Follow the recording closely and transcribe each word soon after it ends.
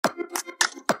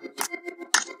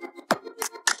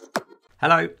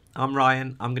Hello, I'm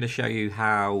Ryan. I'm going to show you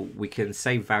how we can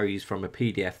save values from a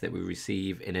PDF that we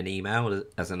receive in an email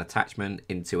as an attachment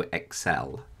into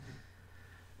Excel.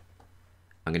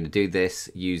 I'm going to do this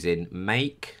using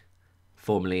Make,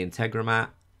 formerly Integromat,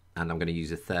 and I'm going to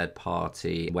use a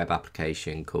third-party web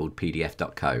application called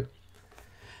pdf.co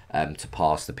to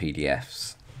parse the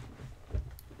PDFs.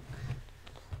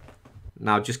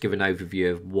 Now I'll just give an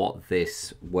overview of what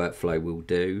this workflow will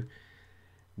do.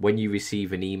 When you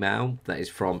receive an email that is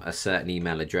from a certain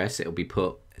email address, it will be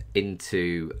put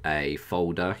into a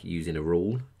folder using a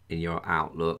rule in your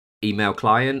Outlook email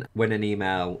client. When an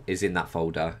email is in that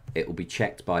folder, it will be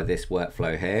checked by this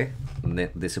workflow here, and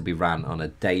this will be run on a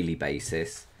daily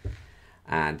basis,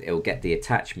 and it will get the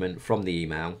attachment from the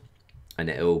email and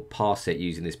it will parse it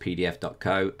using this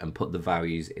pdf.co and put the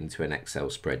values into an Excel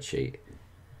spreadsheet.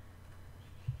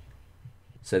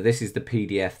 So this is the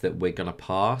PDF that we're going to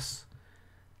parse.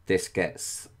 This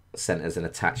gets sent as an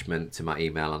attachment to my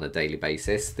email on a daily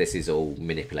basis. This is all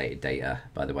manipulated data,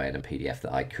 by the way, in a PDF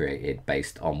that I created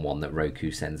based on one that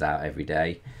Roku sends out every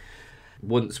day.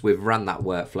 Once we've run that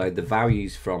workflow, the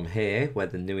values from here, where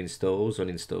the new installs,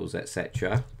 uninstalls,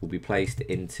 etc., will be placed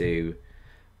into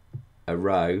a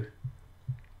row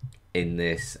in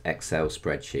this Excel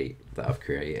spreadsheet that I've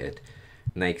created.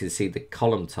 Now you can see the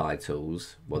column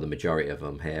titles, well, the majority of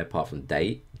them here, apart from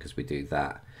date, because we do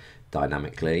that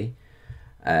dynamically,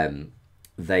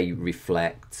 they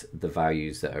reflect the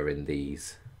values that are in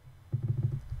these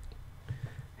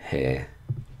here.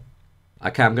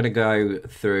 Okay, I'm going to go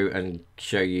through and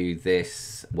show you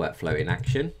this workflow in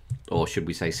action, or should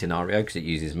we say scenario, because it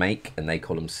uses Make and they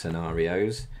call them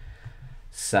scenarios.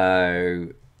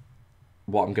 So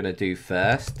what I'm going to do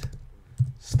first,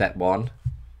 step one,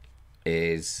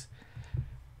 is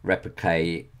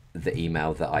replicate the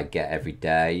email that I get every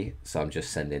day. So I'm just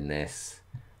sending this.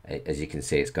 As you can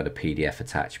see, it's got a PDF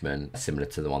attachment similar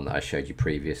to the one that I showed you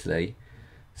previously.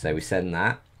 So we send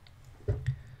that.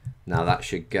 Now that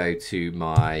should go to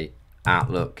my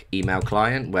Outlook email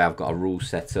client, where I've got a rule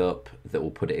set up that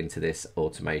will put it into this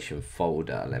automation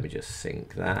folder. Let me just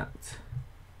sync that.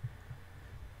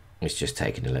 It's just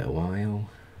taking a little while.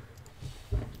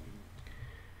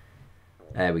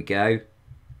 There we go.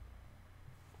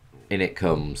 In it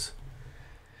comes.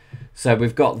 So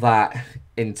we've got that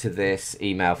into this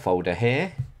email folder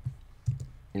here.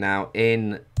 Now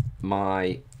in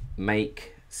my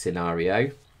Make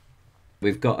scenario,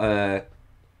 we've got a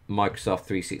Microsoft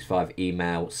 365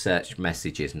 email search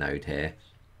messages node here.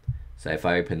 So if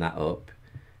I open that up,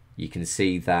 you can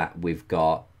see that we've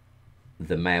got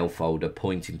the mail folder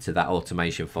pointing to that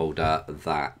automation folder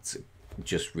that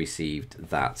just received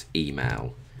that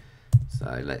email.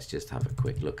 So let's just have a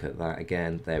quick look at that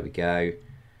again. There we go.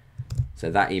 So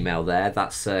that email there,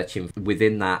 that's searching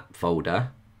within that folder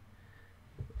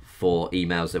for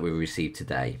emails that we received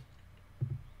today.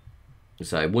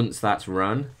 So once that's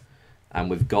run and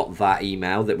we've got that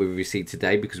email that we received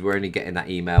today, because we're only getting that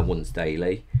email once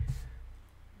daily,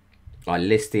 I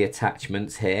list the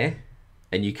attachments here,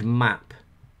 and you can map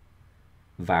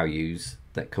values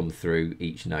that come through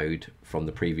each node from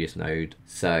the previous node.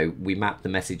 So we map the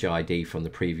message ID from the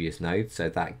previous node, so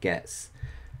that gets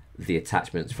the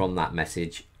attachments from that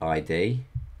message ID,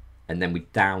 and then we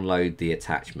download the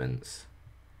attachments.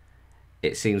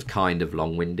 It seems kind of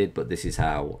long-winded, but this is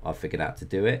how I figured out to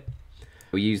do it.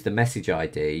 We use the message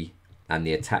ID and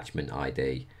the attachment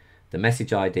ID. The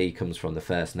message ID comes from the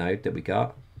first node that we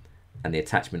got, and the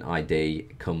attachment ID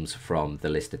comes from the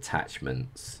list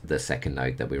attachments, the second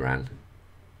node that we ran.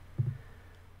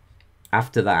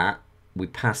 After that, we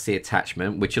pass the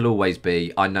attachment, which will always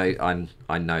be, I know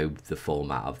the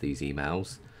format of these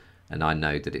emails, and I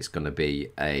know that it's going to be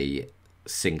a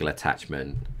single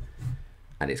attachment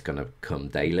and it's going to come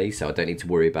daily. So I don't need to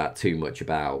worry about too much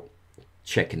about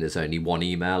checking there's only one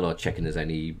email, or checking there's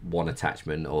only one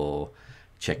attachment, or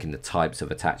checking the types of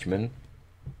attachment.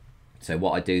 So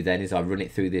what I do then is I run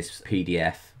it through this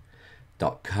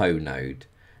pdf.co node.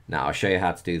 Now I'll show you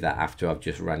how to do that after I've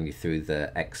just run you through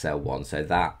the Excel one. So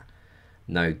that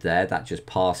node there, that just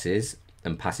passes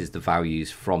and passes the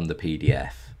values from the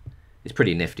PDF. It's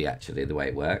pretty nifty actually the way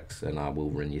it works, and I will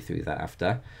run you through that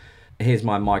after. Here's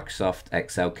my Microsoft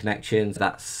Excel connections.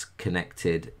 That's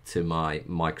connected to my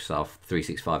Microsoft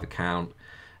 365 account,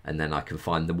 and then I can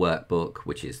find the workbook,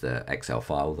 which is the Excel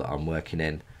file that I'm working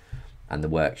in, and the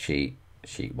worksheet,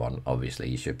 sheet one. Obviously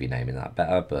you should be naming that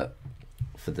better, but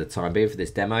for the time being, for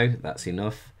this demo, that's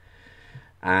enough.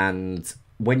 And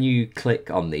when you click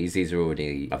on these are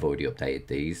already, I've already updated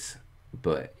these,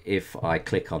 but if I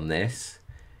click on this,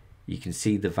 you can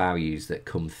see the values that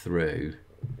come through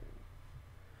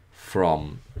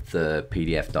from the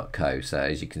pdf.co. So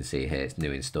as you can see here, it's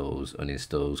new installs,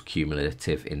 uninstalls,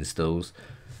 cumulative installs.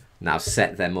 Now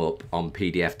set them up on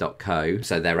pdf.co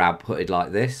so they're outputted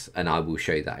like this, and I will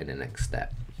show you that in the next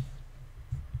step.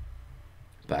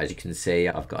 But as you can see,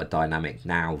 I've got a dynamic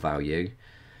now value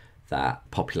that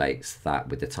populates that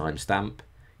with the timestamp.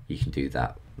 You can do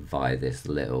that via this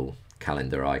little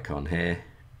calendar icon here,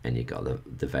 and you've got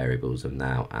the variables of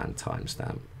now and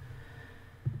timestamp.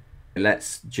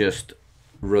 Let's just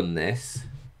run this,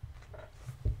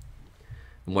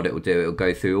 and what it will do, it will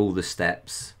go through all the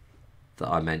steps that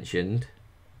I mentioned.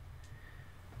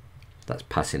 That's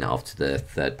passing it off to the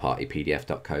third-party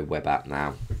pdf.co web app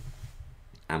now.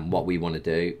 And what we want to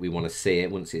do, we want to see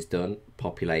it once it's done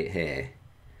populate here.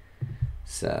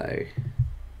 So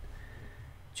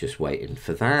just waiting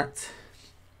for that.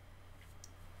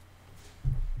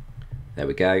 There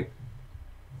we go.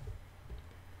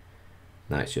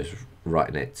 Now it's just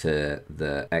writing it to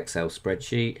the Excel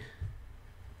spreadsheet.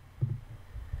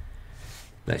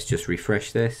 Let's just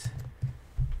refresh this.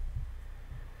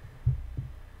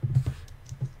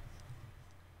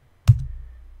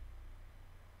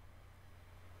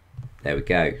 There we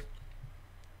go.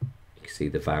 You can see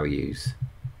the values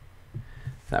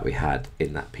that we had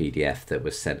in that PDF that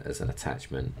was sent as an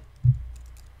attachment.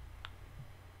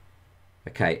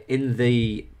 Okay, in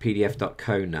the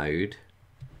pdf.co node,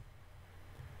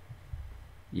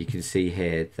 you can see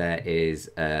here there is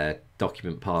a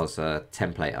document parser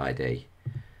template ID.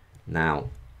 Now,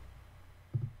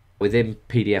 within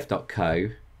pdf.co,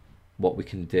 what we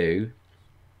can do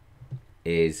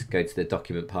is go to the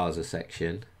document parser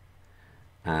section,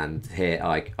 and here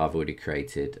I've already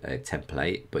created a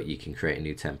template, but you can create a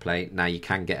new template. Now you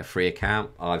can get a free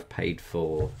account. I've paid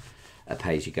for a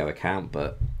pay-as-you-go account,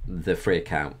 but the free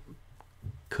account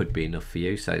could be enough for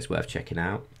you, so it's worth checking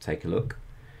out. Take a look.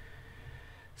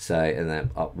 So, and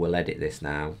then we'll edit this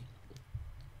now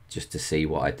just to see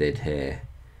what I did here.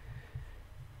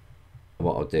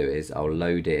 What I'll do is I'll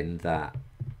load in that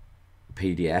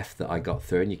PDF that I got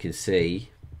through, and you can see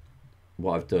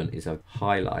what I've done is I've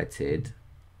highlighted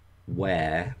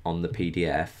where on the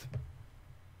PDF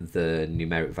the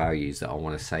numeric values that I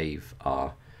want to save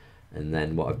are, and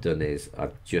then what I've done is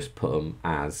I've just put them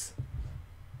as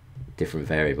different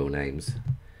variable names.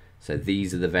 So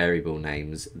these are the variable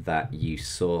names that you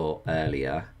saw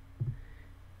earlier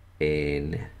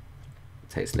in, it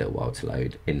takes a little while to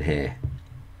load, in here.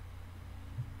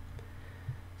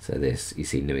 So this, you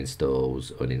see new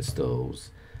installs, uninstalls,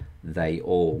 they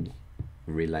all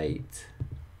relate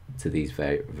to these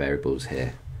variables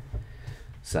here.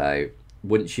 So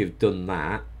once you've done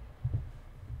that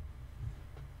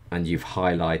and you've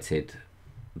highlighted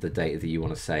the data that you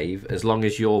want to save, as long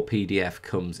as your PDF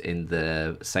comes in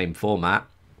the same format,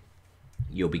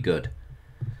 you'll be good.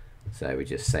 So we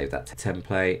just save that to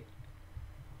template,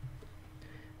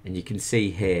 and you can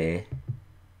see here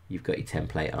you've got your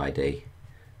template ID.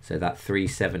 So that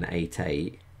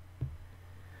 3788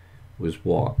 was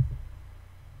what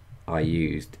I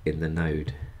used in the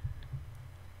node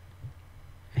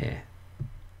here.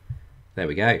 There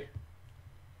we go.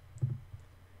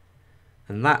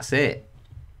 And that's it.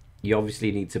 You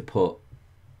obviously need to put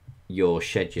your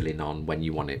scheduling on when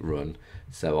you want it run.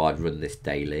 So I'd run this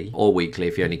daily or weekly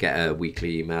if you only get a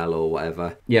weekly email or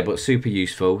whatever. Yeah, but super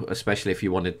useful, especially if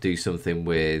you want to do something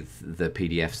with the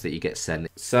PDFs that you get sent.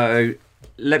 So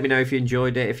let me know if you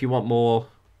enjoyed it. If you want more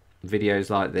videos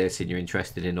like this and you're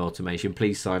interested in automation,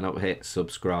 please sign up, hit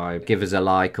subscribe, give us a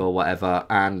like or whatever,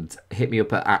 and hit me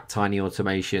up at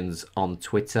 @tinyautomations on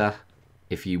Twitter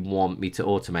if you want me to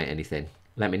automate anything.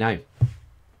 Let me know.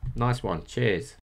 Nice one. Cheers.